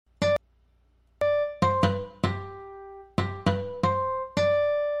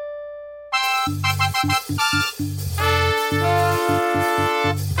Happy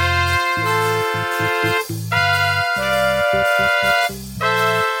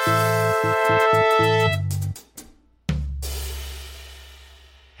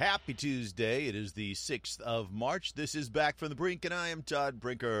Tuesday. It is the 6th of March. This is Back from the Brink, and I am Todd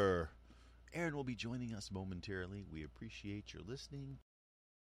Brinker. Aaron will be joining us momentarily. We appreciate your listening.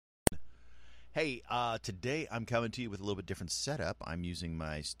 Hey, today I'm coming to you with a little bit different setup. I'm using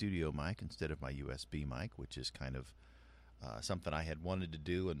my studio mic instead of my USB mic, which is kind of something I had wanted to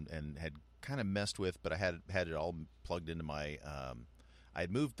do and had kind of messed with, but I had it all plugged into my I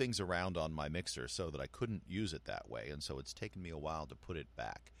had moved things around on my mixer so that I couldn't use it that way, and so it's taken me a while to put it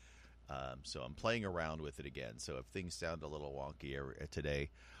back. So I'm playing around with it again. So if things sound a little wonky today,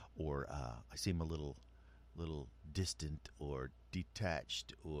 or I seem a little distant or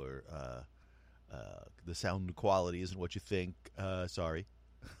detached, or the sound quality isn't what you think, sorry.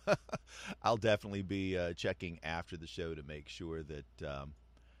 I'll definitely be checking after the show to make sure that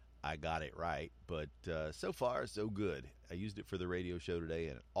I got it right, but so far, so good. I used it for the radio show today,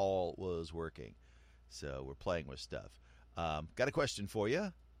 and it all was working. So we're playing with stuff. Got a question for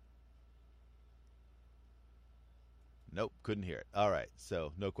you? Nope, couldn't hear it. All right,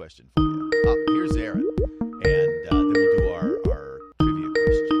 so no question for you. Here's Aaron, and then we'll do our trivia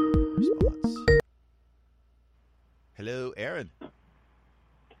question response. Hello, Aaron.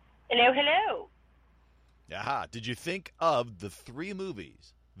 Hello, hello. Aha, did you think of the 3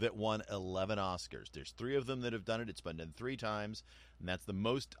 movies that won 11 Oscars? There's 3 of them that have done it. It's been done 3 times, and that's the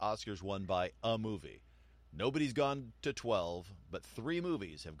most Oscars won by a movie. Nobody's gone to 12, but 3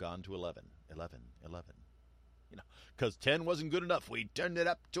 movies have gone to 11. 11. You know, because 10 wasn't good enough. We turned it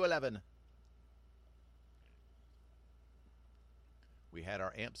up to 11. We had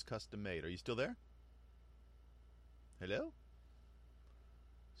our amps custom made. Are you still there? Hello?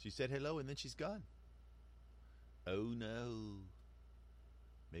 She said hello, and then she's gone. Oh, no.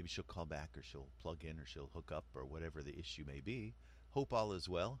 Maybe she'll call back, or she'll plug in, or she'll hook up, or whatever the issue may be. Hope all is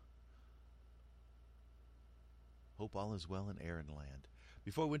well. Hope all is well in Aaron land.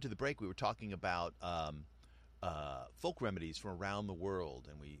 Before we went to the break, we were talking about folk remedies from around the world.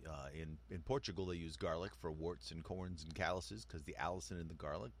 And we in Portugal, they use garlic for warts and corns and calluses because the allicin in the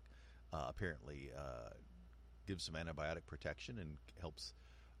garlic apparently gives some antibiotic protection and helps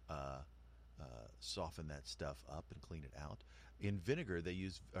soften that stuff up and clean it out. In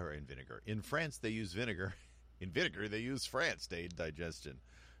France, they use vinegar. In vinegar, they use France to aid digestion.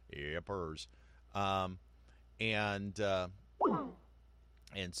 Yippers. And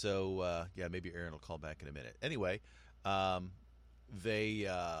so, maybe Aaron will call back in a minute. Anyway,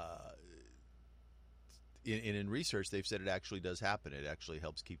 in research, they've said it actually does happen. It actually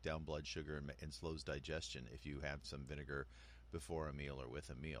helps keep down blood sugar and slows digestion if you have some vinegar before a meal or with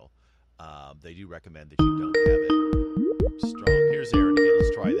a meal. They do recommend that you don't have it strong. Here's Aaron again.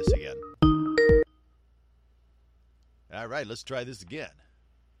 Let's try this again. All right, let's try this again.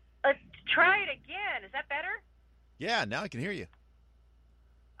 Let's try it again. Is that better? Yeah, now I can hear you.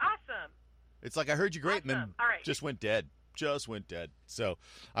 Awesome. It's like I heard you great, awesome. And then just went dead. Just went dead. So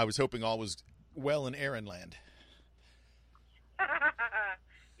I was hoping all was well in Aaron land.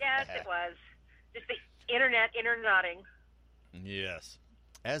 Yes, it was. Just the internet internetting. Yes,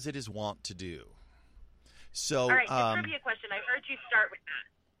 as it is wont to do. So, all right, the trivia question. I heard you start with that.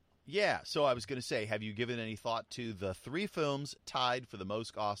 Yeah, so I was going to say, have you given any thought to the 3 films tied for the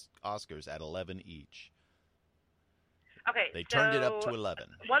most Oscars at 11 each? Okay, they turned it up to 11.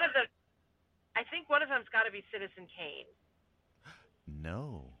 I think one of them's got to be Citizen Kane.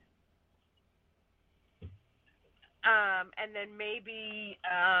 No. And then maybe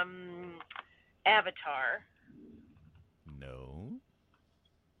Avatar. No.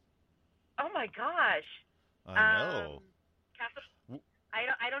 Oh my gosh. I know.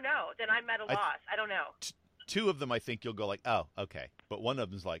 I don't know. Then I'm at a loss. I don't know. 2 of them, I think you'll go like, oh, okay. But one of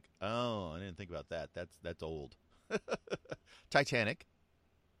them's like, oh, I didn't think about that. That's old. Titanic.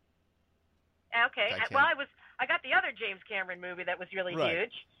 Okay. Titanic. Well, I got the other James Cameron movie that was really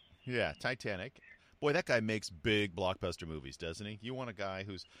huge. Yeah, Titanic. Boy, that guy makes big blockbuster movies, doesn't he? You want a guy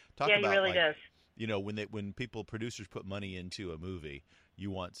who's talking about, he really does. You know, when producers put money into a movie, you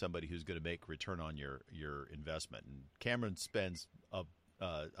want somebody who's going to make return on your investment. And Cameron spends a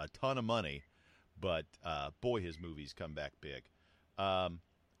ton of money, but boy, his movies come back big.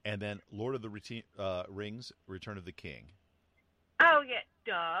 And then Lord of the Rings: Return of the King. Oh yeah,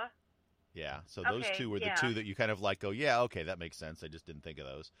 duh. Yeah, so those 2 were the 2 that you kind of like go, yeah, okay, that makes sense. I just didn't think of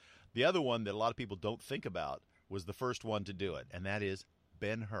those. The other one that a lot of people don't think about was the first one to do it, and that is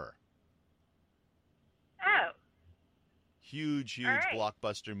Ben-Hur. Oh. Huge right.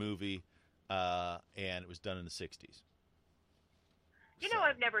 blockbuster movie. and it was done in the 60s.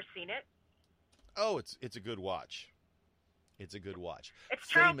 I've never seen it. Oh, it's a good watch. It's a good watch. It's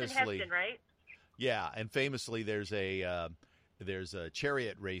Charlton Heston, right? Yeah, and famously there's a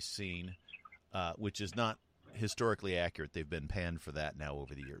chariot race scene, which is not historically accurate. They've been panned for that now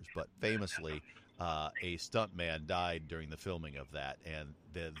over the years, but famously, a stuntman died during the filming of that, and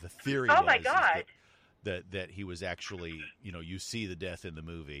the theory was that he was actually, you see the death in the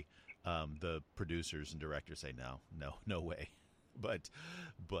movie. The producers and directors say no way, but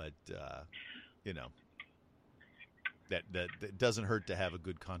that doesn't hurt to have a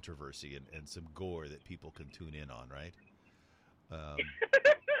good controversy and some gore that people can tune in on, right?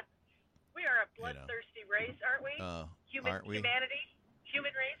 We are a bloodthirsty race, aren't we? Aren't we? Humanity,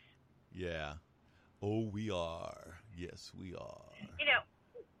 human race. Yeah. Oh, we are. Yes, we are.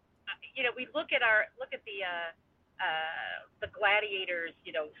 We look at the gladiators,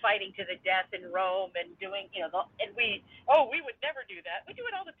 fighting to the death in Rome and doing, we would never do that. We do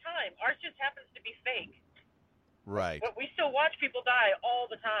it all the time. Ours just happens to be fake. Right. But we still watch people die all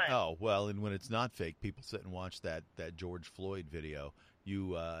the time. Oh, well, and when it's not fake, people sit and watch that George Floyd video.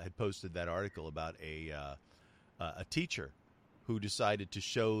 You had posted that article about a teacher who decided to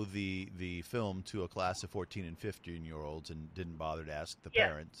show the film to a class of 14 and 15-year-olds and didn't bother to ask the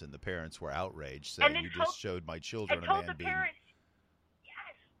parents, and the parents were outraged, saying, you just showed my children a man being... Parents,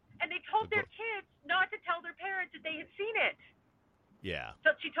 yes, and they told their kids not to tell their parents that they had seen it. Yeah.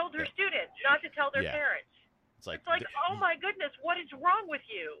 So she told her students not to tell their parents. It's like, oh my goodness, what is wrong with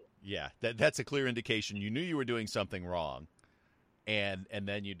you? Yeah, that's a clear indication. You knew you were doing something wrong, and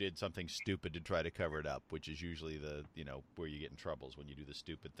then you did something stupid to try to cover it up, which is usually where you get in troubles, when you do the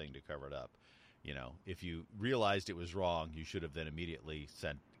stupid thing to cover it up. If you realized it was wrong, you should have then immediately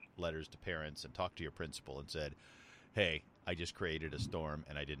sent letters to parents and talked to your principal and said, hey, I just created a storm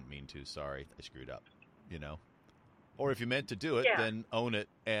and I didn't mean to. Sorry, I screwed up. Or if you meant to do it, then own it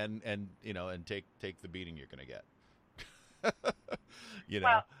and take the beating you're going to get.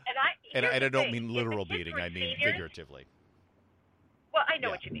 Well, and I don't mean literal beating. I mean figuratively. Well, I know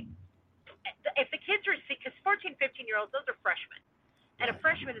what you mean. If the kids are, because 14, 15-year-olds, those are freshmen. And a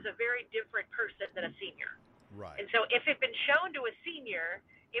freshman is a very different person than a senior. Right. And so if it had been shown to a senior,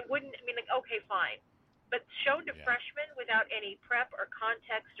 it wouldn't, okay, fine. But shown to freshmen without any prep or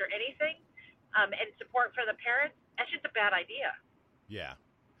context or anything, and support for the parents, that's just a bad idea. Yeah.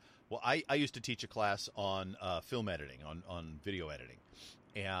 Well, I used to teach a class on film editing, on video editing.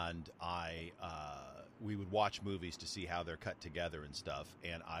 And we would watch movies to see how they're cut together and stuff.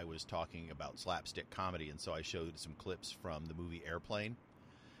 And I was talking about slapstick comedy, and so I showed some clips from the movie Airplane.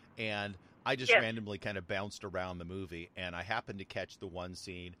 And I just randomly kind of bounced around the movie, and I happened to catch the one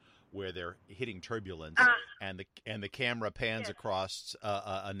scene where they're hitting turbulence, and the camera pans across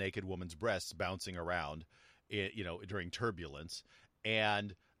a naked woman's breasts bouncing around, during turbulence.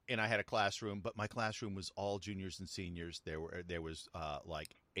 And I had a classroom, but my classroom was all juniors and seniors. There was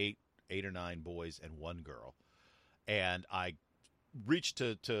like eight or nine boys and one girl, and I reached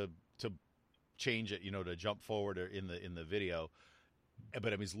to change it, to jump forward in the video,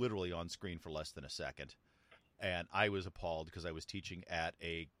 but I was literally on screen for less than a second, and I was appalled because I was teaching at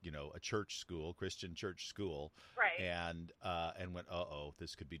a church school, Christian church school, right? And went,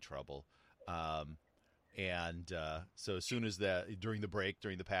 this could be trouble. So as soon as during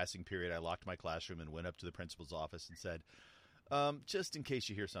the passing period, I locked my classroom and went up to the principal's office and said, just in case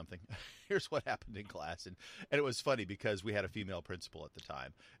you hear something, here's what happened in class. And it was funny because we had a female principal at the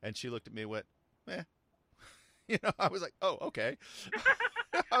time, and she looked at me and went, I was like, oh, okay.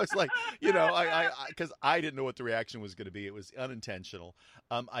 I was like, because I didn't know what the reaction was going to be. It was unintentional.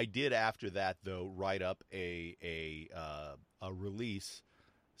 I did after that, though, write up a release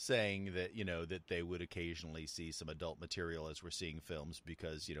saying that, that they would occasionally see some adult material as we're seeing films,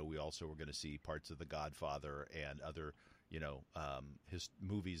 because, we also were going to see parts of The Godfather and other,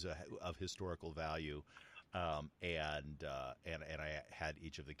 movies of historical value. And I had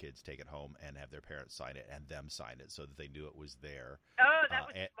each of the kids take it home and have their parents sign it and them sign it so that they knew it was there. Oh, that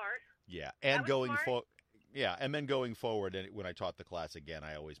was smart. Yeah. And going forward. Yeah. And then going forward, and when I taught the class again,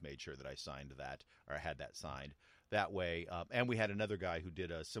 I always made sure that I signed that, or I had that signed that way. And we had another guy who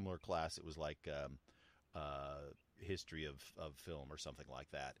did a similar class. It was like, history of film or something like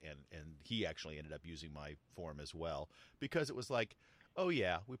that. And he actually ended up using my form as well, because it was like, oh,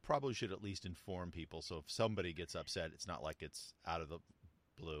 yeah, we probably should at least inform people. So if somebody gets upset, it's not like it's out of the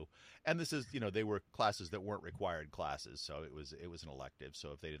blue. And this is, they were classes that weren't required classes. So it was an elective.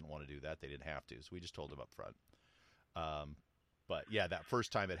 So if they didn't want to do that, they didn't have to. So we just told them up front. But yeah, that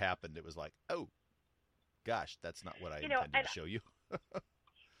first time it happened, it was like, oh, gosh, that's not what I intended to show you.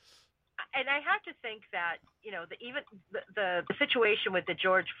 and I have to think that, even the situation with the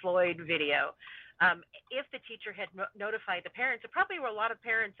George Floyd video, if the teacher had notified the parents, there probably were a lot of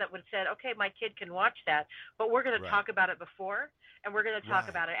parents that would have said, okay, my kid can watch that, but we're going to talk about it before and we're going to talk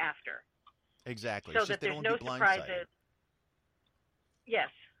about it after. Exactly. So that there's no surprises. Yes.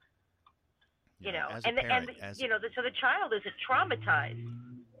 As a parent, so the child isn't traumatized.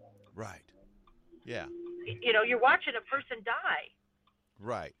 Right. Yeah. You're watching a person die.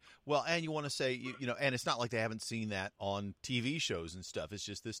 Right. Well, and you want to say, and it's not like they haven't seen that on TV shows and stuff. It's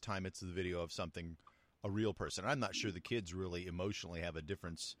just this time it's the video of a real person. I'm not sure the kids really emotionally have a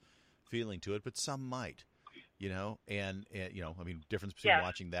difference feeling to it, but some might, and difference between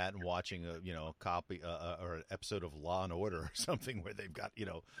watching that and watching a copy or an episode of Law and Order or something where they've got,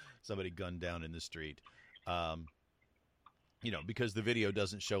 somebody gunned down in the street. Because the video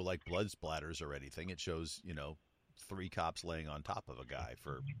doesn't show like blood splatters or anything. It shows, 3 cops laying on top of a guy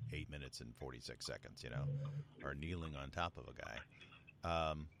for 8 minutes and 46 seconds, or kneeling on top of a guy.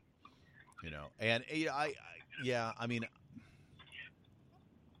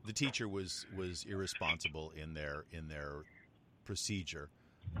 The teacher was irresponsible in their procedure,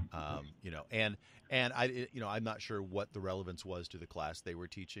 and I'm not sure what the relevance was to the class they were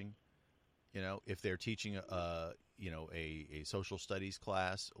teaching. If they're teaching a social studies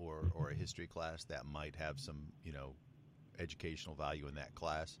class or a history class, that might have some, educational value in that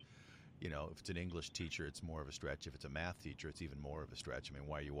class. If it's an English teacher, it's more of a stretch. If it's a math teacher, it's even more of a stretch. I mean,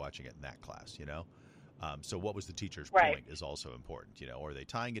 why are you watching it in that class, So what was the teacher's point is also important, Or are they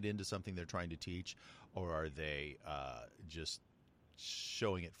tying it into something they're trying to teach, or are they just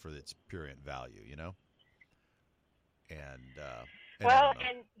showing it for its prurient value,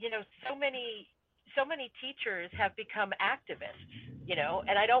 so many teachers have become activists,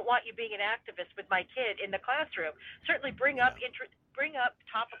 and I don't want you being an activist with my kid in the classroom. Certainly bring up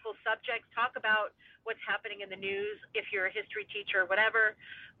topical subjects, talk about what's happening in the news if you're a history teacher or whatever,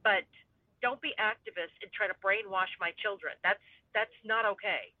 but don't be activists and try to brainwash my children. That's not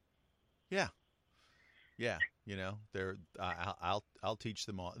okay. Yeah. Yeah, I'll teach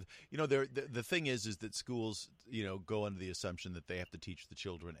them all. The thing is that schools, go under the assumption that they have to teach the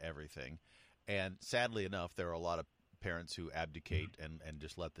children everything. And sadly enough, there are a lot of parents who abdicate and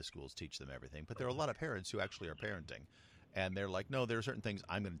just let the schools teach them everything. But there are a lot of parents who actually are parenting. And they're like, no, there are certain things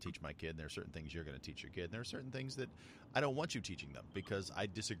I'm going to teach my kid, and there are certain things you're going to teach your kid. And there are certain things that I don't want you teaching them because I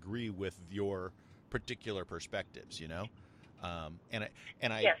disagree with your particular perspectives, And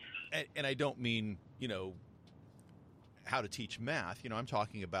I don't mean, how to teach math. I'm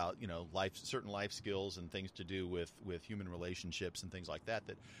talking about, certain life skills and things to do with human relationships and things like that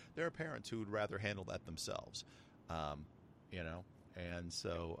there are parents who would rather handle that themselves, And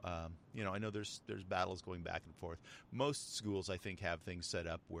so, I know there's battles going back and forth. Most schools, I think, have things set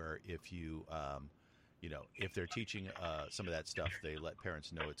up where if you, if they're teaching some of that stuff, they let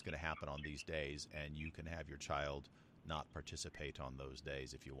parents know it's going to happen on these days, and you can have your child not participate on those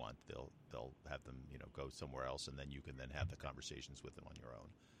days if you want. They'll have them, go somewhere else, and then you can then have the conversations with them on your own.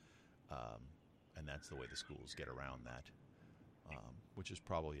 And that's the way the schools get around that, which is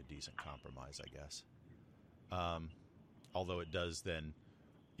probably a decent compromise, I guess. Although it does then,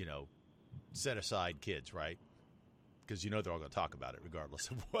 set aside kids, right? Because they're all going to talk about it regardless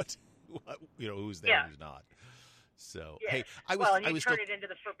of what who's there, who's not. So hey, I was turn it into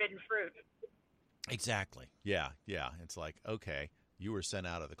the forbidden fruit. Exactly. Yeah. It's like, okay, you were sent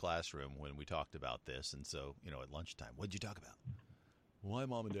out of the classroom when we talked about this, and so at lunchtime, what'd you talk about? Well, my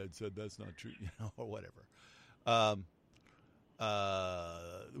mom and dad said that's not true, or whatever.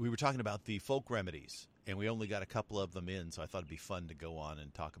 We were talking about the folk remedies, and we only got a couple of them in, so I thought it'd be fun to go on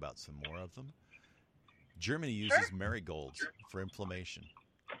and talk about some more of them. Germany uses marigolds for inflammation.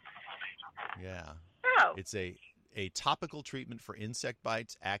 Yeah. Oh. It's a topical treatment for insect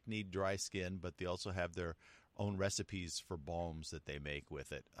bites, acne, dry skin, but they also have their own recipes for balms that they make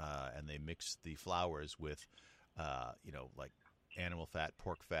with it, and they mix the flowers with, like animal fat,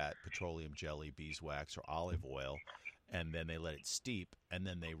 pork fat, petroleum jelly, beeswax, or olive oil, and then they let it steep, and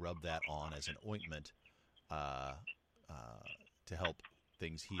then they rub that on as an ointment to help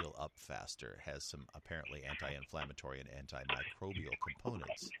things heal up faster. It has some apparently anti-inflammatory and antimicrobial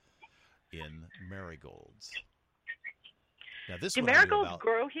components in marigolds. Now, this do marigolds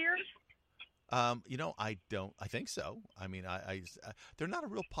grow here? I don't. I think so. I mean, they're not a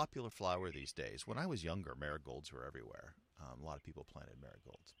real popular flower these days. When I was younger, marigolds were everywhere. A lot of people planted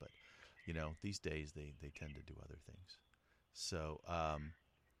marigolds, but these days they tend to do other things. So,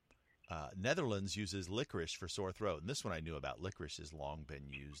 Netherlands uses licorice for sore throat, and this one I knew about. Licorice has long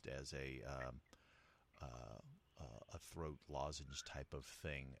been used as a a throat lozenge type of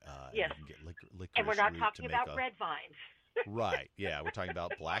thing. Yes. And you can get licorice And we're not root talking to make about red vines. Right. Yeah, we're talking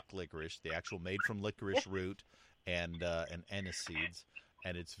about black licorice, the actual made from licorice root and anise seeds.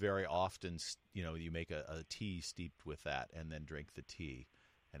 And it's very often, you make a tea steeped with that and then drink the tea.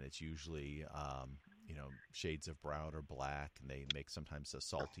 And it's usually, shades of brown or black, and they make sometimes a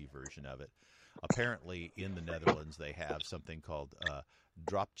salty version of it. Apparently, in the Netherlands, they have something called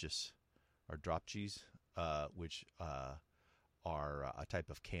dropjes or dropjes, which are a type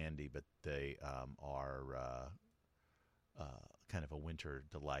of candy, but they are kind of a winter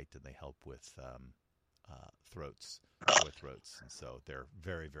delight, and they help with sore throats, and so they're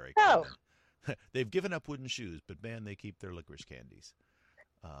very, very common. They've given up wooden shoes, but man, they keep their licorice candies.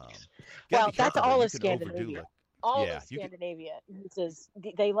 Well, that's all of Scandinavia. All of Scandinavia uses.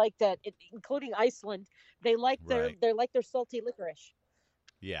 They like that, including Iceland. They like their salty licorice.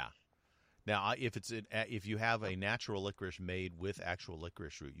 Yeah. Now, if you have a natural licorice made with actual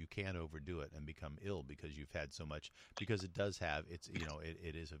licorice root, you can overdo it and become ill because you've had so much. Because it does have it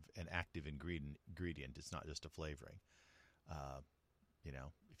is an active ingredient. It's not just a flavoring.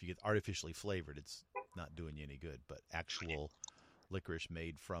 If you get artificially flavored, it's not doing you any good. But actual licorice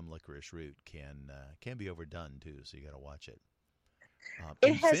made from licorice root can be overdone too. So you got to watch it.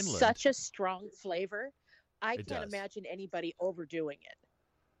 It has Finland, such a strong flavor. I can't imagine anybody overdoing it.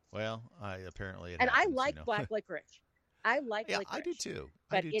 Well, apparently it and happens, I like black licorice. I like licorice. I do too.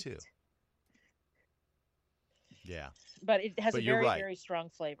 I do too. Yeah. But it has a very, very strong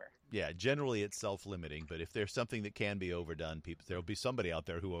flavor. Yeah, generally it's self-limiting, but if there's something that can be overdone, there'll be somebody out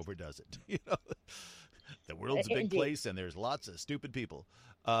there who overdoes it. The world's a big place, and there's lots of stupid people.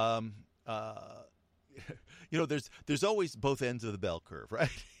 There's always both ends of the bell curve,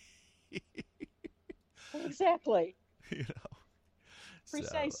 right? Exactly.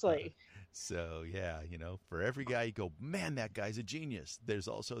 Precisely. So yeah, for every guy you go, man, that guy's a genius. There's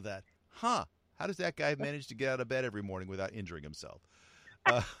also that, how does that guy manage to get out of bed every morning without injuring himself?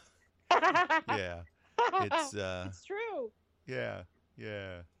 Yeah, it's true. Yeah.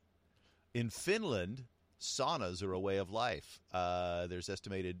 In Finland, saunas are a way of life. There's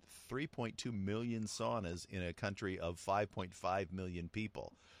estimated 3.2 million saunas in a country of 5.5 million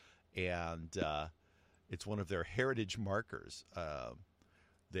people, and it's one of their heritage markers.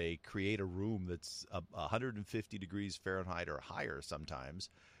 They create a room that's 150 degrees Fahrenheit or higher sometimes,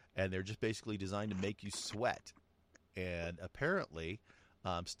 and they're just basically designed to make you sweat. And apparently,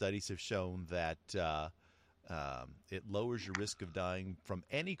 studies have shown that it lowers your risk of dying from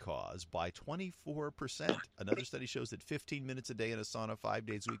any cause by 24%. Another study shows that 15 minutes a day in a sauna 5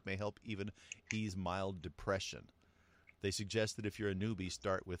 days a week may help even ease mild depression. They suggest that if you're a newbie,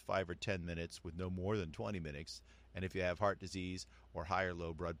 start with 5 or 10 minutes with no more than 20 minutes. And if you have heart disease or high or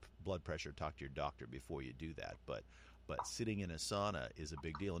low blood pressure, talk to your doctor before you do that. But sitting in a sauna is a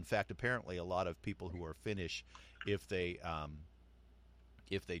big deal. In fact, apparently a lot of people who are Finnish, if they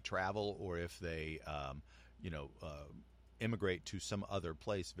travel or if they immigrate to some other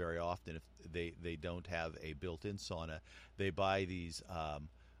place, very often if they don't have a built-in sauna, they buy these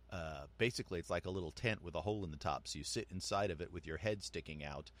basically it's like a little tent with a hole in the top, so you sit inside of it with your head sticking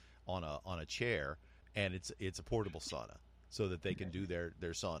out on a chair, and it's a portable sauna so that they can do their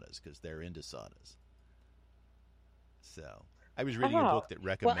saunas because they're into saunas. So I was reading a book that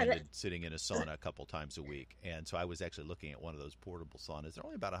recommended sitting in a sauna a couple times a week, and so I was actually looking at one of those portable saunas. They're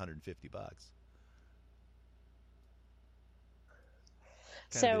only about $150.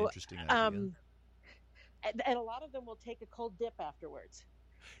 Kind of an interesting idea. And a lot of them will take a cold dip afterwards.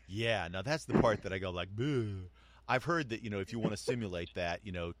 Yeah, now that's the part that I go like, boo. I've heard that if you want to simulate that,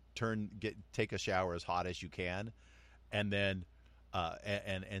 take a shower as hot as you can, and then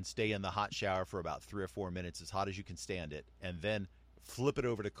and stay in the hot shower for about 3 or 4 minutes, as hot as you can stand it, and then flip it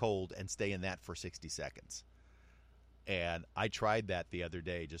over to cold and stay in that for 60 seconds. And I tried that the other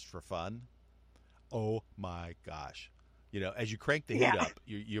day just for fun. Oh my gosh. As you crank the heat up,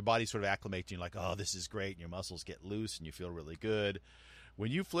 your body sort of acclimates, and you're like, oh, this is great, and your muscles get loose, and you feel really good. When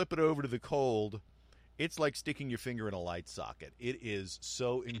you flip it over to the cold, it's like sticking your finger in a light socket. It is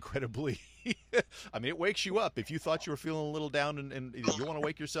so incredibly it wakes you up. If you thought you were feeling a little down and you want to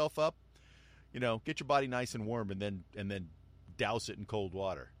wake yourself up, get your body nice and warm and then douse it in cold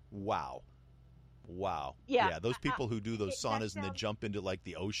water. Wow. Yeah, those people who do those saunas and then jump into like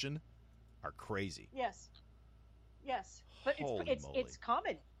the ocean are crazy. Yes. But it's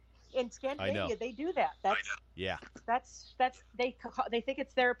common. In Scandinavia, they do that. That's they think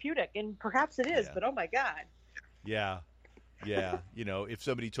it's therapeutic, and perhaps it is. But oh my god. Yeah. If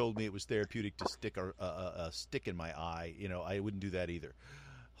somebody told me it was therapeutic to stick a stick in my eye, I wouldn't do that either.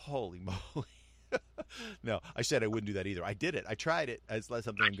 Holy moly! No, I said I wouldn't do that either. I did it. I tried it. It's not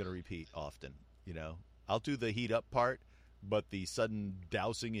something I'm going to repeat often. You know, I'll do the heat up part, but the sudden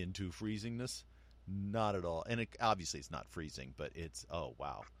dousing into freezingness, not at all. And obviously, it's not freezing, but it's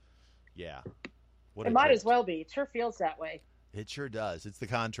wow, yeah. It might as well be. It sure feels that way. It sure does. It's the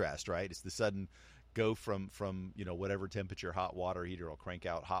contrast, right? It's the sudden go from whatever temperature hot water heater will crank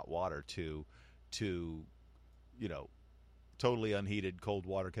out hot water to totally unheated cold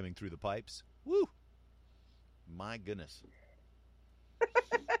water coming through the pipes. Woo! My goodness.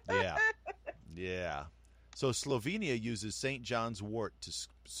 Yeah. So Slovenia uses St. John's wort to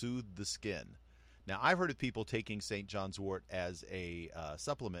soothe the skin. Now, I've heard of people taking St. John's wort as a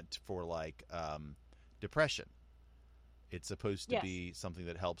supplement for depression. It's supposed to be something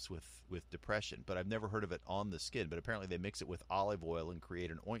that helps with depression, but I've never heard of it on the skin. But apparently they mix it with olive oil and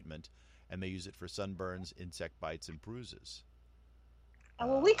create an ointment, and they use it for sunburns, insect bites, and bruises.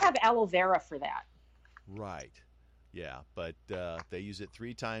 Well, we have aloe vera for that. Right. Yeah, but they use it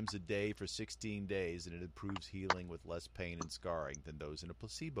 3 times a day for 16 days, and it improves healing with less pain and scarring than those in a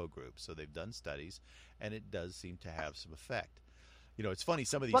placebo group. So they've done studies, and it does seem to have some effect. You know, it's funny,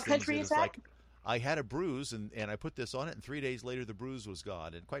 some of these things... What country is that? Like, I had a bruise, and I put this on it, and 3 days later the bruise was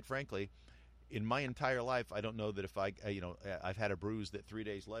gone. And quite frankly, in my entire life, I don't know that if I've had a bruise that 3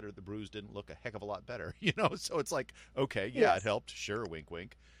 days later the bruise didn't look a heck of a lot better. So it's like, okay, yeah, It helped, sure, wink,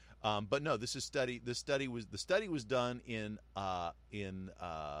 wink. But no, the study was done in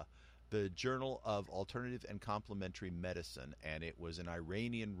the Journal of Alternative and Complementary Medicine, and it was an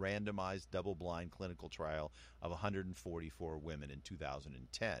Iranian randomized double-blind clinical trial of 144 women in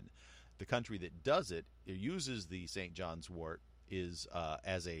 2010. The country that does it uses the St. John's wort is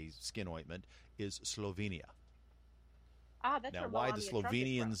as a skin ointment is Slovenia. That's now why the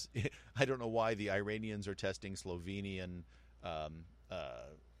Slovenians? I don't know why the Iranians are testing Slovenian,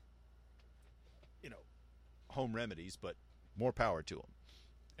 home remedies, but more power to them.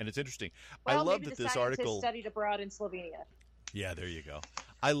 And it's interesting. Well, I love that this article studied abroad in Slovenia. Yeah, there you go.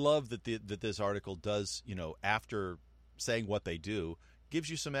 I love that that this article does, after saying what they do, gives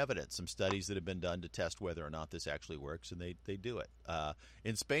you some evidence, some studies that have been done to test whether or not this actually works, and they do it.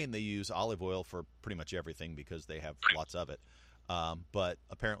 In Spain, they use olive oil for pretty much everything because they have lots of it. But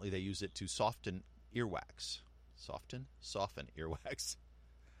apparently they use it to soften earwax. Soften earwax.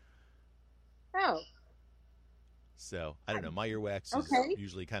 Oh. So, I don't know. My earwax is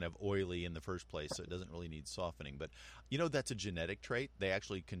usually kind of oily in the first place, so it doesn't really need softening. But, that's a genetic trait. They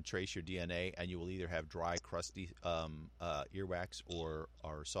actually can trace your DNA, and you will either have dry, crusty earwax or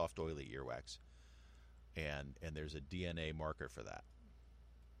soft, oily earwax. And there's a DNA marker for that.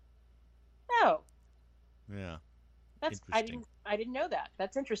 Oh. Yeah. That's I didn't know that.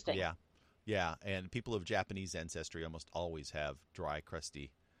 That's interesting. Yeah. Yeah, and people of Japanese ancestry almost always have dry,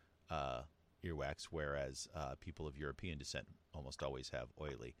 crusty earwax, whereas people of European descent almost always have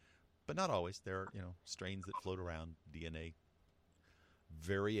oily. But not always. There are, strains that float around, DNA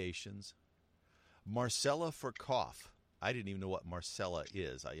variations. Marcella for cough. I didn't even know what Marcella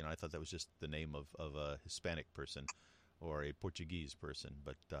is. I thought that was just the name of a Hispanic person or a Portuguese person.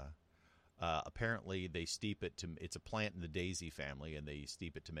 But apparently they steep it it's a plant in the daisy family, and they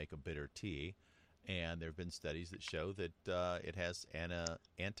steep it to make a bitter tea. And there have been studies that show that it has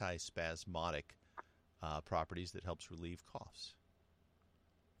antispasmodic properties that helps relieve coughs.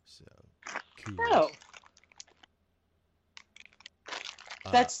 So, cool. Oh.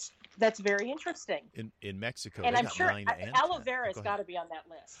 That's very interesting. In Mexico, and they I'm got sure 9 and aloe 10. vera has got to be on that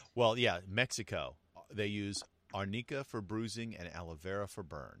list. Well, yeah, Mexico, they use arnica for bruising and aloe vera for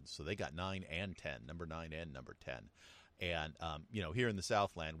burns. So they got 9 and 10, number 9 and number 10. And, here in the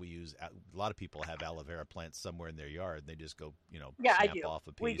Southland, we use a lot of people have aloe vera plants somewhere in their yard. And they just go, snap off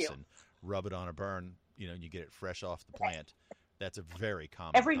a piece and rub it on a burn, and you get it fresh off the plant. That's a very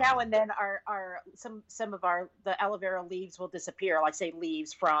common. Every now and then, some of the aloe vera leaves will disappear. Like say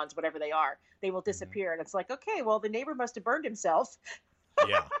leaves, fronds, whatever they are, they will disappear, and it's like, okay, well, the neighbor must have burned himself.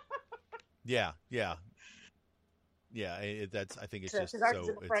 Yeah. That's. I think it's just so.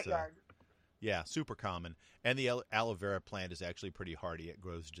 In the front yard. Yeah, super common. And the aloe vera plant is actually pretty hardy. It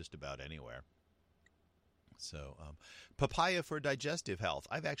grows just about anywhere. So, papaya for digestive health.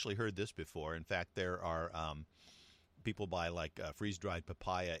 I've actually heard this before. In fact, there are people buy freeze-dried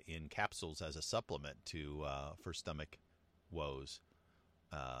papaya in capsules as a supplement for stomach woes.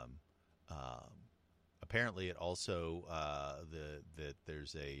 Apparently, it also that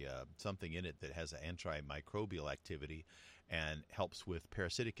there's something in it that has an antimicrobial activity and helps with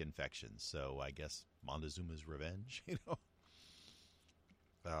parasitic infections. So I guess Montezuma's revenge,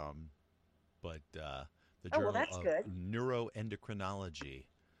 But the Journal of Neuroendocrinology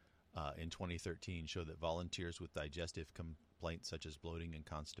in 2013 showed that volunteers with digestive complaints such as bloating and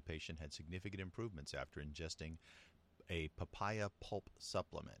constipation had significant improvements after ingesting a papaya pulp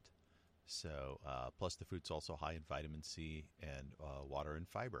supplement. So, plus the fruit's also high in vitamin C and water and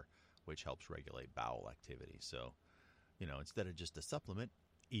fiber, which helps regulate bowel activity. So, instead of just a supplement,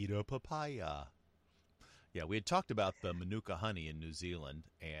 eat a papaya. Yeah, we had talked about the Manuka honey in New Zealand,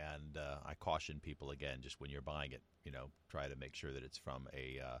 and I caution people again, just when you're buying it, try to make sure that it's from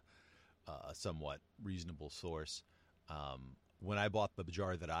a somewhat reasonable source. When I bought the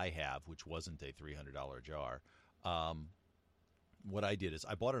jar that I have, which wasn't a $300 jar, what I did is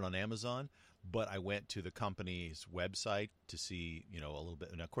I bought it on Amazon, but I went to the company's website to see, a little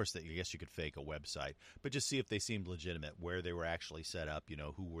bit. And of course, I guess you could fake a website, but just see if they seemed legitimate, where they were actually set up,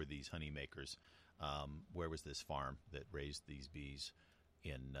 who were these honey makers, where was this farm that raised these bees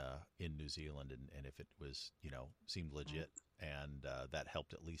in New Zealand, and if it was, seemed legit. And that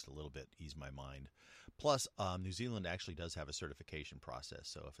helped at least a little bit ease my mind. Plus, New Zealand actually does have a certification process.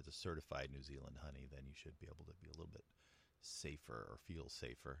 So if it's a certified New Zealand honey, then you should be able to be a little bit safer or feel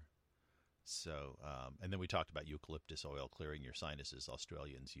safer. So, and then we talked about eucalyptus oil clearing your sinuses.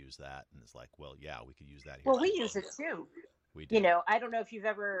 Australians use that, and it's like, well, yeah, we could use that here. Well, we use it too. We do. I don't know if you've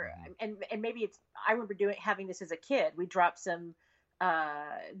ever, and maybe I remember having this as a kid. We dropped some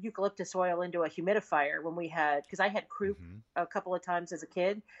eucalyptus oil into a humidifier when because I had croup a couple of times as a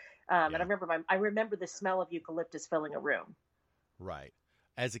kid. And I remember the smell of eucalyptus filling a room. Right.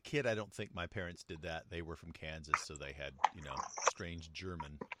 As a kid, I don't think my parents did that. They were from Kansas, so they had, strange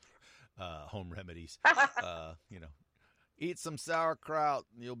German home remedies. Eat some sauerkraut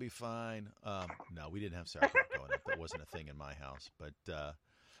and you'll be fine. No, we didn't have sauerkraut going up. That wasn't a thing in my house.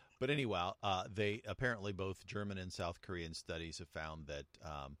 But anyway, they apparently both German and South Korean studies have found that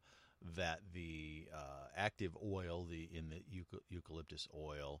the active oil, in the eucalyptus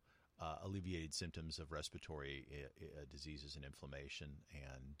oil, alleviated symptoms of respiratory diseases and inflammation,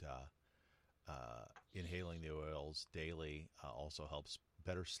 and inhaling the oils daily also helps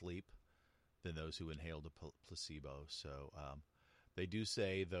better sleep than those who inhaled a placebo. So they do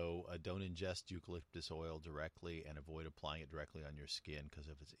say, though, don't ingest eucalyptus oil directly and avoid applying it directly on your skin, because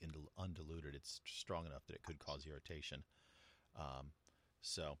if it's undiluted, it's strong enough that it could cause irritation.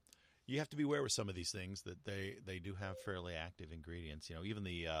 So you have to be aware with some of these things that they do have fairly active ingredients. Even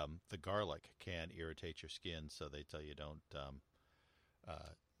the garlic can irritate your skin, so they tell you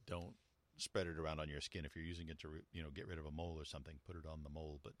don't spread it around on your skin. If you're using it to get rid of a mole or something, put it on the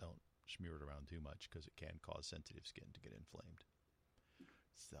mole, but don't smear it around too much, because it can cause sensitive skin to get inflamed.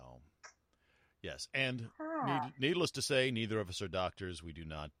 So, yes, and needless to say, neither of us are doctors. We do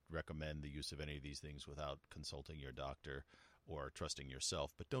not recommend the use of any of these things without consulting your doctor or trusting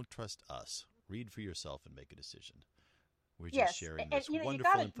yourself. But don't trust us. Read for yourself and make a decision. We're just sharing this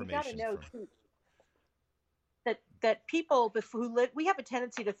wonderful information. You got to know too, that people who live, we have a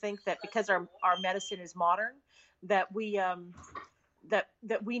tendency to think that because our medicine is modern, that we that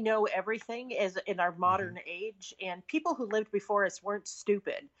we know everything as in our modern age, and people who lived before us weren't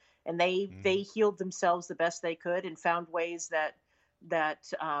stupid, and they healed themselves the best they could and found ways that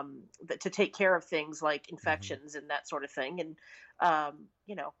to take care of things like infections and that sort of thing. And I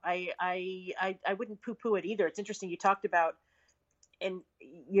wouldn't poo-poo it either. It's interesting you talked about, and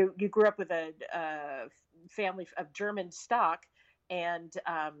you grew up with a family of German stock, and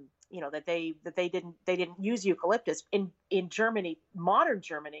that they didn't use eucalyptus in Germany. Modern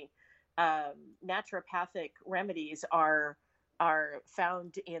Germany, naturopathic remedies are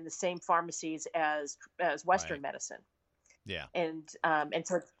found in the same pharmacies as Western medicine. Yeah, and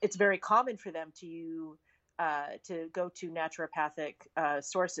so it's very common for them to go to naturopathic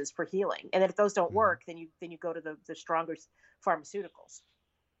sources for healing, and then if those don't work, then you go to the stronger pharmaceuticals.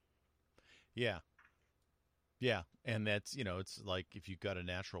 Yeah, and that's, it's like if you've got a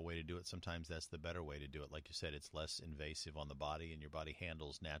natural way to do it, sometimes that's the better way to do it. Like you said, it's less invasive on the body, and your body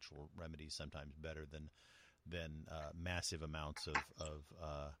handles natural remedies sometimes better than massive amounts of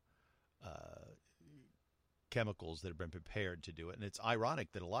chemicals that have been prepared to do it. And it's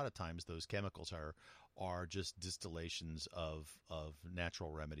ironic that a lot of times those chemicals are just distillations of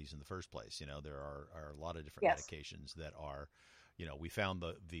natural remedies in the first place. There are a lot of different medications that are, we found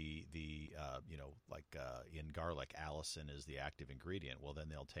the in garlic, allicin is the active ingredient. Well, then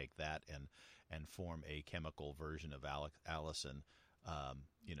they'll take that and form a chemical version of allicin,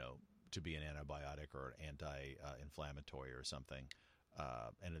 to be an antibiotic or an anti-inflammatory or something.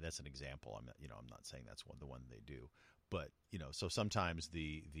 And that's an example. I'm not saying that's the one they do, but so sometimes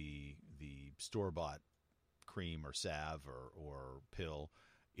the store-bought cream or salve or pill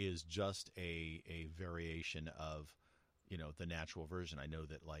is just a variation of the natural version. I know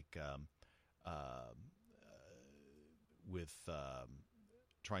that like with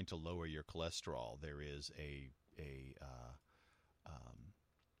trying to lower your cholesterol, there is a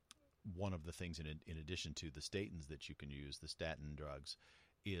one of the things in addition to the statins that you can use, the statin drugs,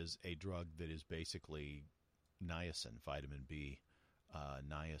 is a drug that is basically niacin, vitamin B,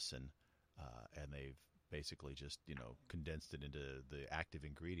 niacin, and they've basically just condensed it into the active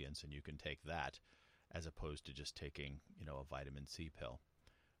ingredients, and you can take that as opposed to just taking a vitamin C pill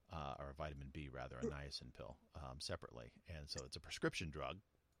or a vitamin B rather, a niacin pill separately. And so it's a prescription drug,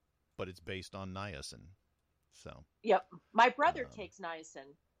 but it's based on niacin. So yep, my brother takes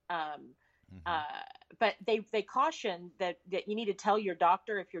niacin. But they caution that you need to tell your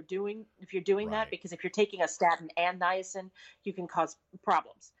doctor if you're doing Right. that, because if you're taking a statin and niacin, you can cause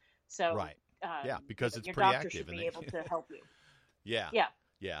problems. So Right. Yeah, because it's your pretty doctor active, should and be able to help you. Yeah. Yeah.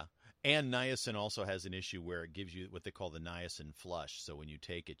 Yeah. And niacin also has an issue where it gives you what they call the niacin flush. So when you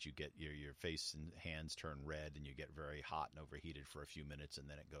take it, you get your face and hands turn red, and you get very hot and overheated for a few minutes, and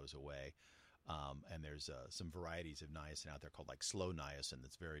then it goes away. And there's some varieties of niacin out there called like slow niacin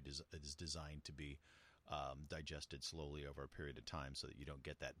that's is designed to be digested slowly over a period of time so that you don't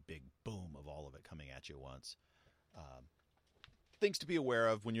get that big boom of all of it coming at you once. Things to be aware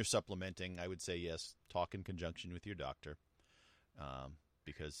of when you're supplementing. I would say, yes, talk in conjunction with your doctor,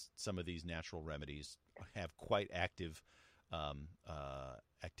 because some of these natural remedies have quite active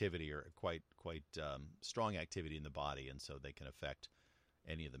activity, or quite strong activity in the body, and so they can affect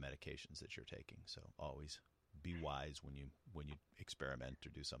any of the medications that you're taking. So always be wise when you experiment or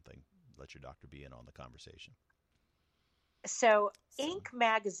do something. Let your doctor be in on the conversation. So Inc.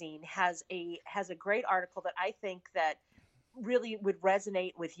 magazine has a great article that I think that really would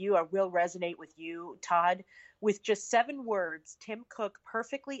resonate with you, or will resonate with you, Todd. With just 7 words, Tim Cook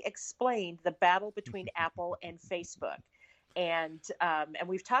perfectly explained the battle between Apple and Facebook. And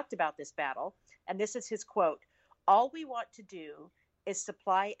we've talked about this battle, and this is his quote: "All we want to do is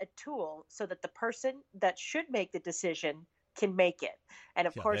supply a tool so that the person that should make the decision can make it." And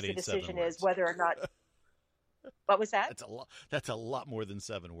of course, the decision is whether or not. What was that? That's a lot more than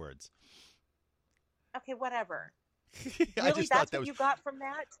 7 words. Okay, whatever. I Really, just that's thought what you got from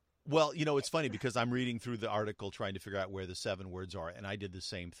that? Well, it's funny because I'm reading through the article trying to figure out where the 7 words are, and I did the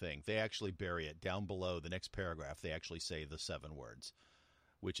same thing. They actually bury it down below the next paragraph. They actually say the 7 words,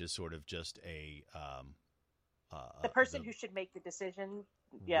 which is sort of just the person who should make the decision.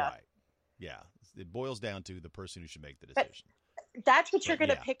 Yeah. Right. Yeah. It boils down to the person who should make the decision. But that's what you're going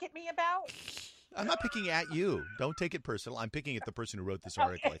to pick at me about? I'm not picking at you. Don't take it personal. I'm picking at the person who wrote this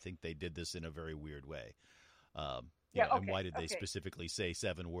article. Okay. I think they did this in a very weird way. And why did they specifically say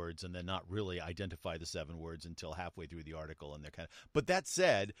 7 words and then not really identify the 7 words until halfway through the article? And they're but that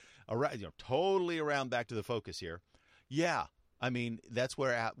said, totally around back to the focus here. Yeah. I mean, that's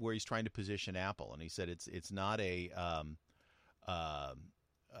where he's trying to position Apple. And he said it's not a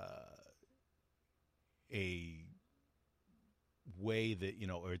way that,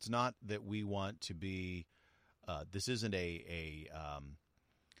 or it's not that we want to be, this isn't a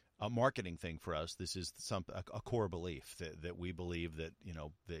marketing thing for us. This is a core belief that we believe that,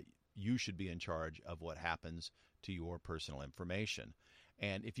 that you should be in charge of what happens to your personal information.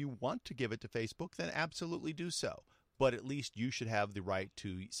 And if you want to give it to Facebook, then absolutely do so. But at least you should have the right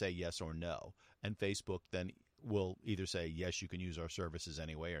to say yes or no. And Facebook then will either say, yes, you can use our services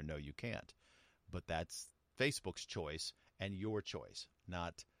anyway, or no, you can't. But that's Facebook's choice and your choice,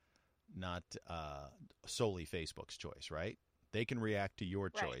 not solely Facebook's choice, right? They can react to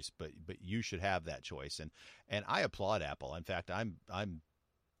your choice, but you should have that choice. And I applaud Apple. In fact,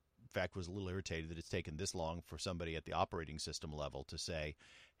 was a little irritated that it's taken this long for somebody at the operating system level to say,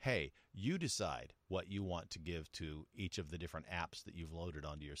 hey, you decide what you want to give to each of the different apps that you've loaded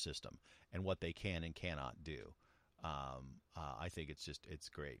onto your system and what they can and cannot do. I think it's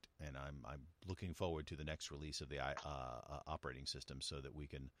great, and I'm looking forward to the next release of the operating system so that we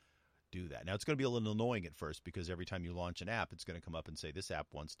can do that. Now, it's going to be a little annoying at first because every time you launch an app, it's going to come up and say this app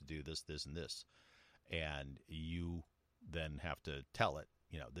wants to do this, this, and this, and you then have to tell it,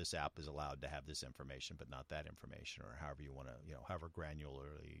 this app is allowed to have this information, but not that information, or however you want to, however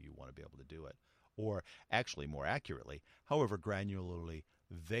granularly you want to be able to do it. Or actually, more accurately, however granularly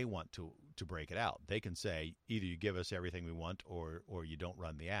they want to break it out. They can say either you give us everything we want or you don't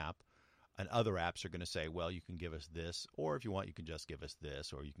run the app. And other apps are going to say, well, you can give us this, or if you want, you can just give us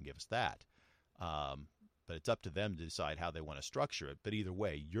this, or you can give us that. But it's up to them to decide how they want to structure it. But either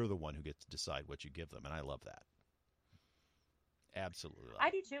way, you're the one who gets to decide what you give them, and I love that. Absolutely. I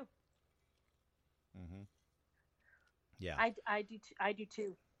do too. Mm-hmm. Yeah. I do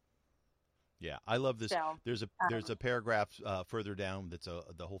too. Yeah, I love this. So There's a paragraph further down that's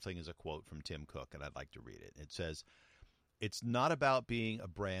the whole thing is a quote from Tim Cook, and I'd like to read it. It says, "It's not about being a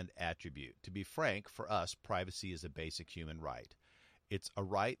brand attribute. To be frank, for us, privacy is a basic human right. It's a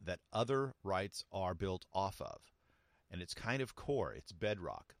right that other rights are built off of. And it's kind of core. It's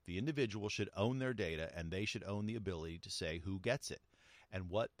bedrock. The individual should own their data, and they should own the ability to say who gets it, and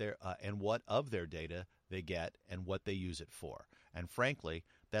what of their data they get, and what they use it for. And frankly,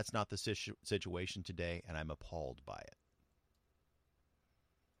 that's not the situation today, and I'm appalled by it."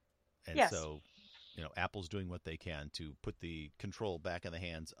 And yes. so, Apple's doing what they can to put the control back in the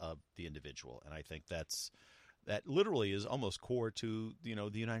hands of the individual, and I think that literally is almost core to the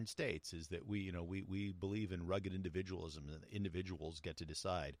United States, is that we believe in rugged individualism, and individuals get to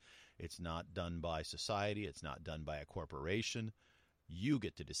decide. It's not done by society. It's not done by a corporation. You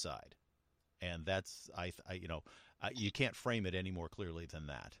get to decide, and that's you can't frame it any more clearly than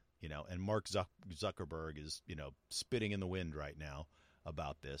that. And Mark Zuckerberg is spitting in the wind right now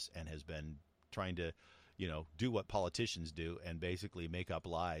about this, and has been trying to do what politicians do and basically make up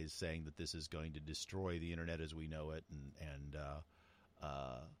lies saying that this is going to destroy the internet as we know it, and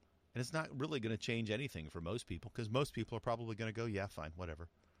it's not really going to change anything for most people, because most people are probably going to go, yeah, fine, whatever.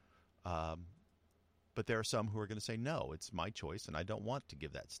 But there are some who are going to say, no, it's my choice, and I don't want to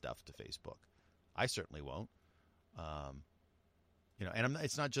give that stuff to Facebook. I certainly won't. And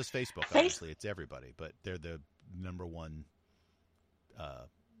it's not just Facebook, obviously, it's everybody, but they're the number one,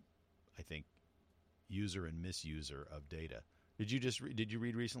 I think, user and misuser of data. Did you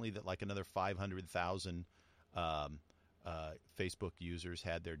read recently that like another 500,000 Facebook users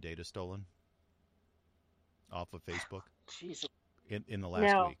had their data stolen off of Facebook? Jesus. In the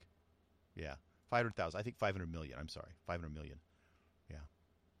last week? Yeah, 500,000. I think 500 million. I'm sorry, 500 million. Yeah.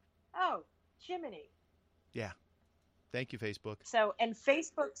 Oh, Jiminy. Yeah. Thank you, Facebook. So, and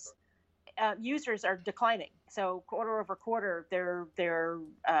Facebook's users are declining. So quarter over quarter, their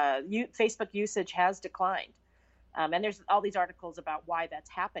Facebook usage has declined. And there's all these articles about why that's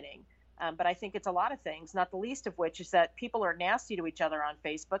happening. But I think it's a lot of things, not the least of which is that people are nasty to each other on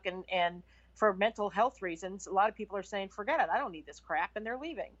Facebook. And for mental health reasons, a lot of people are saying, forget it, I don't need this crap. And they're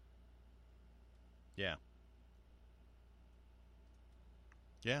leaving. Yeah.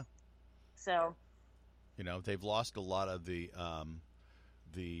 Yeah. So. They've lost a lot of they've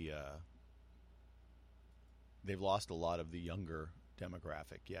lost a lot of the younger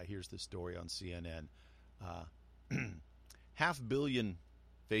demographic. Yeah, here's the story on CNN. 500 million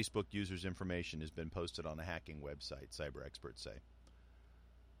Facebook users' information has been posted on a hacking website, cyber experts say.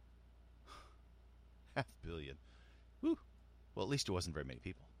 500 million. Whew. Well, at least it wasn't very many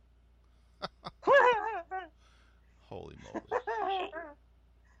people. Holy moly.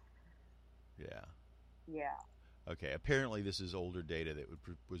 Yeah. Yeah. Okay, apparently this is older data that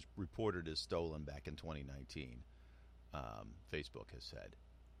was reported as stolen back in 2019, Facebook has said.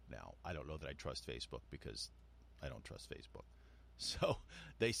 Now, I don't know that I trust Facebook, because I don't trust Facebook. So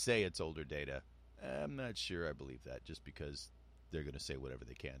they say it's older data. I'm not sure I believe that, just because they're going to say whatever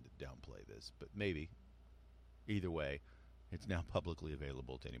they can to downplay this. But maybe. Either way, it's now publicly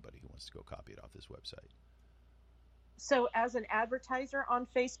available to anybody who wants to go copy it off this website. So as an advertiser on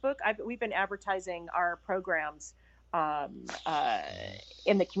Facebook, we've been advertising our programs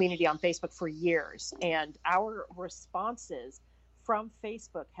in the community on Facebook for years, and our responses from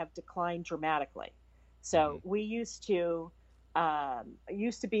Facebook have declined dramatically. So we used to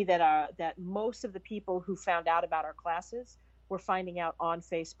be that most of the people who found out about our classes were finding out on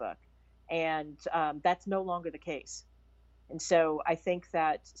Facebook, and that's no longer the case. And so I think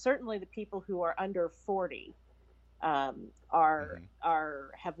that certainly the people who are under 40 have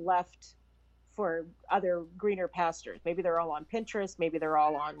left for other greener pastures. Maybe they're all on Pinterest. Maybe they're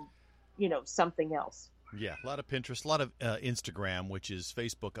all on, something else. Yeah, a lot of Pinterest, a lot of Instagram, which is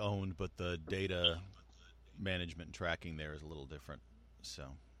Facebook owned, but the data management and tracking there is a little different.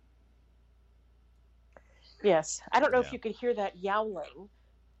 So. Yes, I don't know if you could hear that yowling.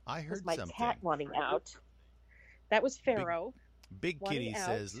 I heard my something. Cat wanting out. That was Pharaoh. Big Kitty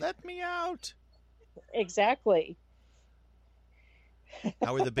says, "Let me out." Exactly.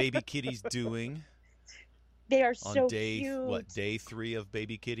 How are the baby kitties doing? They are on so day, cute. What, day 3 of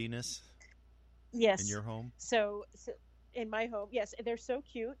baby kittiness? Yes. In your home? So in my home, yes, they're so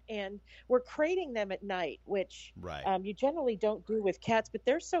cute, and we're crating them at night, which you generally don't do with cats, but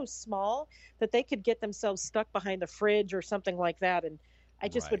they're so small that they could get themselves stuck behind the fridge or something like that, and I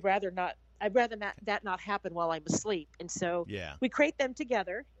just would rather not. I'd rather that not happen while I'm asleep, and so we crate them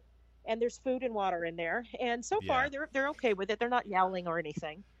together, and there's food and water in there, and so far they're okay with it. They're not yowling or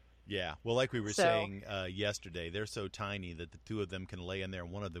anything. Yeah. Well, like we were So saying yesterday, they're so tiny that the two of them can lay in there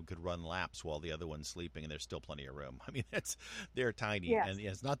and one of them could run laps while the other one's sleeping, and there's still plenty of room. I mean, they're tiny, yes, and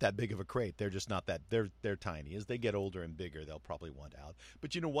it's not that big of a crate. They're just not that they're tiny. As they get older and bigger, they'll probably want out.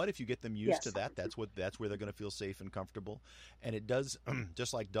 But you know what? If you get them used to yes, that, that's where they're going to feel safe and comfortable. And it does,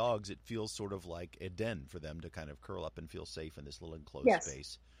 just like dogs, it feels sort of like a den for them to kind of curl up and feel safe in this little enclosed yes,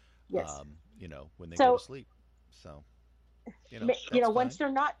 space. yes. When they go So to sleep. So. That's once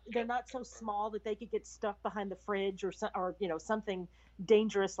fine. they're not so small that they could get stuck behind the fridge or something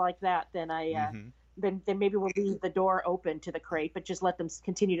dangerous like that, then Mm-hmm. then maybe we'll leave the door open to the crate, but just let them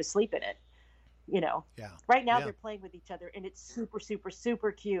continue to sleep in it. Yeah. Right now Yeah. they're playing with each other, and it's super, super,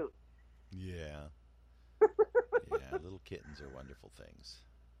 super cute. Yeah. Yeah. Little kittens are wonderful things.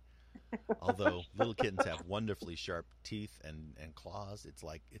 Although little kittens have wonderfully sharp teeth and claws, it's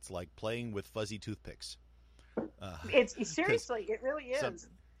like playing with fuzzy toothpicks. It's 'Cause seriously, it really is.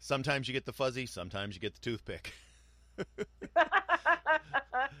 sometimes you get the fuzzy, sometimes you get the toothpick, and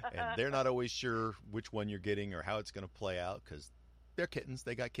they're not always sure which one you're getting or how it's going to play out because they're kittens.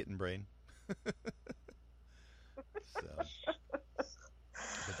 They got kitten brain. So,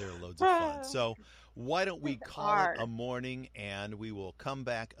 but they're loads of fun. So why don't we call it a morning, and we will come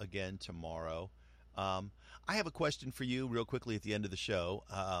back again tomorrow. I have a question for you real quickly at the end of the show,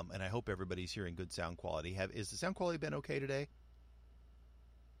 and I hope everybody's hearing good sound quality. Is the sound quality been okay today?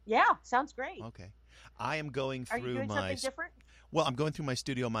 Yeah, sounds great. Okay. I am going Are you through doing something different? Well, I'm going through my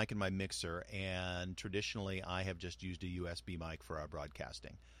studio mic and my mixer, and traditionally I have just used a USB mic for our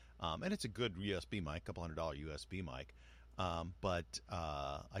broadcasting. And it's a good USB mic, $200 USB mic. But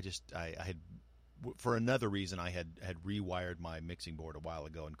I had, for another reason, I had rewired my mixing board a while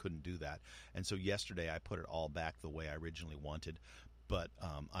ago and couldn't do that. And so yesterday I put it all back the way I originally wanted. But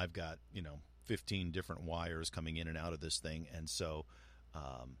I've got, 15 different wires coming in and out of this thing. And so,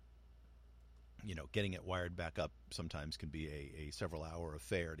 getting it wired back up sometimes can be a several-hour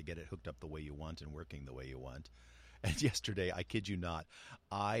affair to get it hooked up the way you want and working the way you want. And yesterday, I kid you not,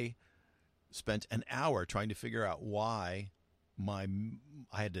 I spent an hour trying to figure out why I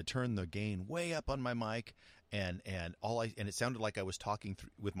had to turn the gain way up on my mic, and it sounded like I was talking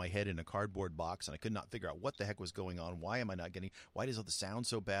with my head in a cardboard box, and I could not figure out what the heck was going on. Why does the sound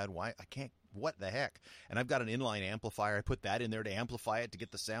so bad? What the heck? And I've got an inline amplifier. I put that in there to amplify it to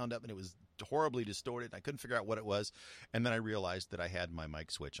get the sound up, and it was horribly distorted. I couldn't figure out what it was, and then I realized that I had my mic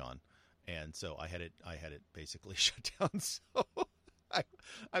switch on, and so I had it basically shut down. So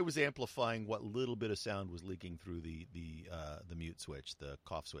I was amplifying what little bit of sound was leaking through the mute switch, the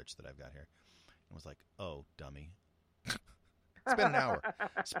cough switch that I've got here. I was like, oh, dummy. Spent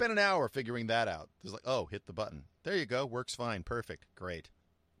an hour figuring that out. It was like, oh, hit the button. There you go. Works fine. Perfect. Great.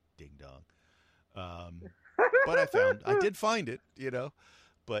 Ding dong. But I did find it,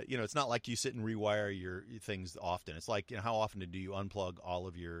 But, it's not like you sit and rewire your things often. It's like, how often do you unplug all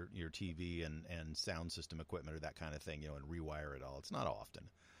of your TV and sound system equipment or that kind of thing, and rewire it all? It's not often.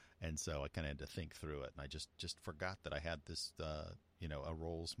 And so I kind of had to think through it. And I just forgot that I had this, a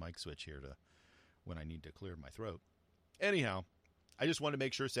Rolls mic switch here when I need to clear my throat. Anyhow, I just wanted to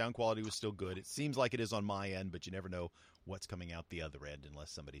make sure sound quality was still good. It seems like it is on my end, but you never know what's coming out the other end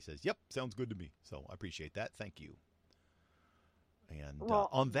unless somebody says, yep, sounds good to me. So I appreciate that. Thank you. And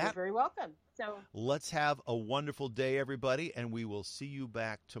on that, you're very welcome. So let's have a wonderful day, everybody, and we will see you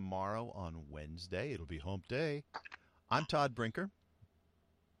back tomorrow on Wednesday. It'll be hump day. I'm Todd Brinker.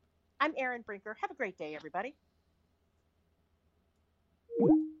 I'm Erin Brinker. Have a great day, everybody.